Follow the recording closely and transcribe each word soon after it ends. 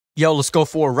Yo, let's go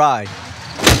for a ride.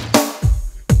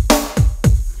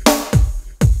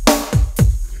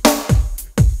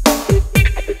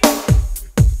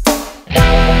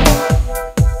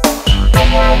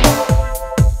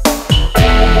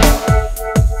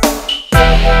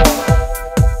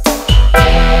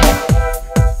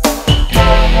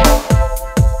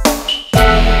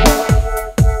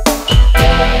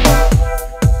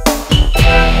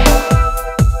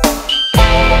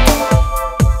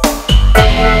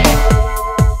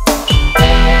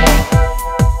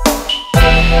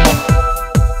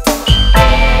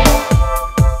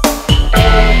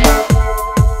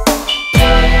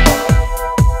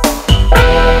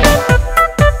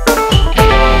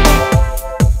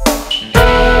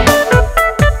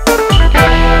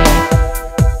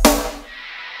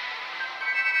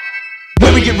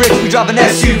 When we get rich, we driving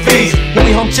SUVs. When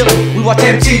we home chillin', we watch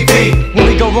MTV. When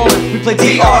we go rollin', we play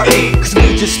DRE, cause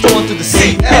we just strolling through the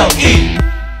CLE.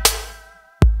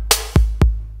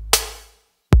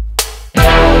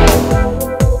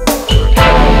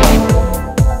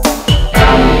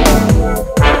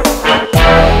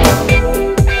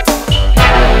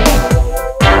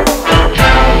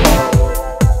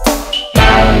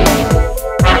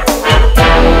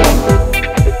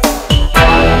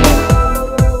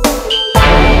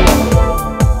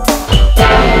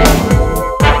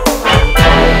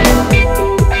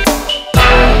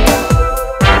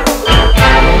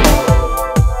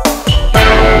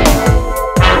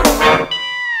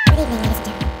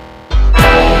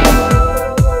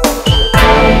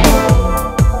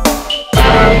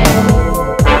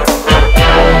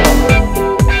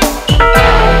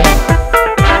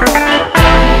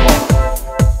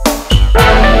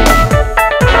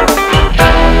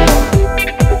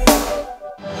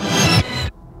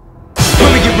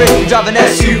 We driving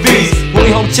SUVs. When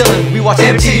we home chillin', we watch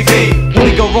MTV. When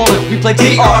we go rollin', we play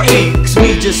DRE, cause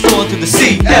we just strolling through the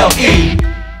CLE.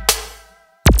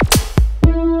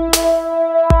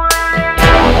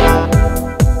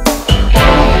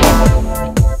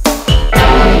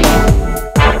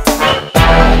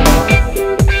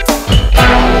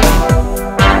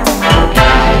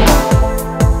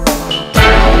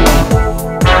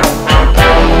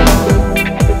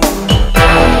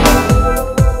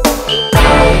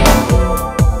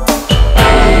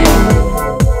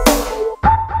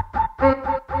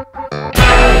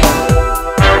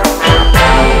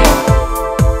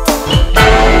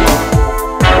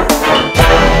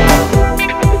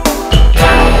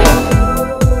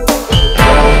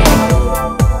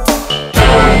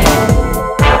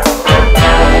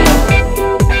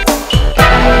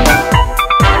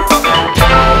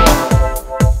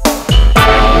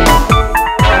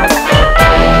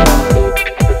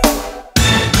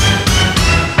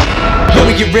 When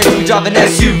we get rich, we driving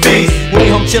SUVs. When we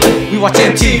home chillin', we watch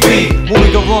MTV. When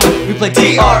we go rollin', we play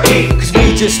DRE, cause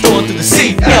we just strolling through the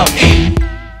CLE.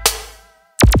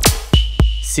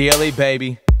 CLE,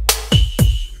 baby.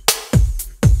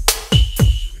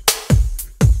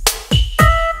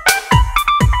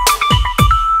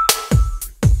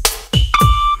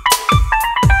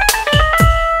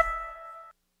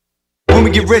 When we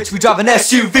get rich, we driving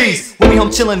SUVs. When we home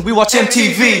chillin', we watch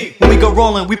MTV. When we go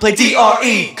rollin', we play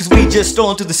DRE, cause we just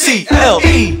strolling through the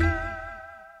CLE.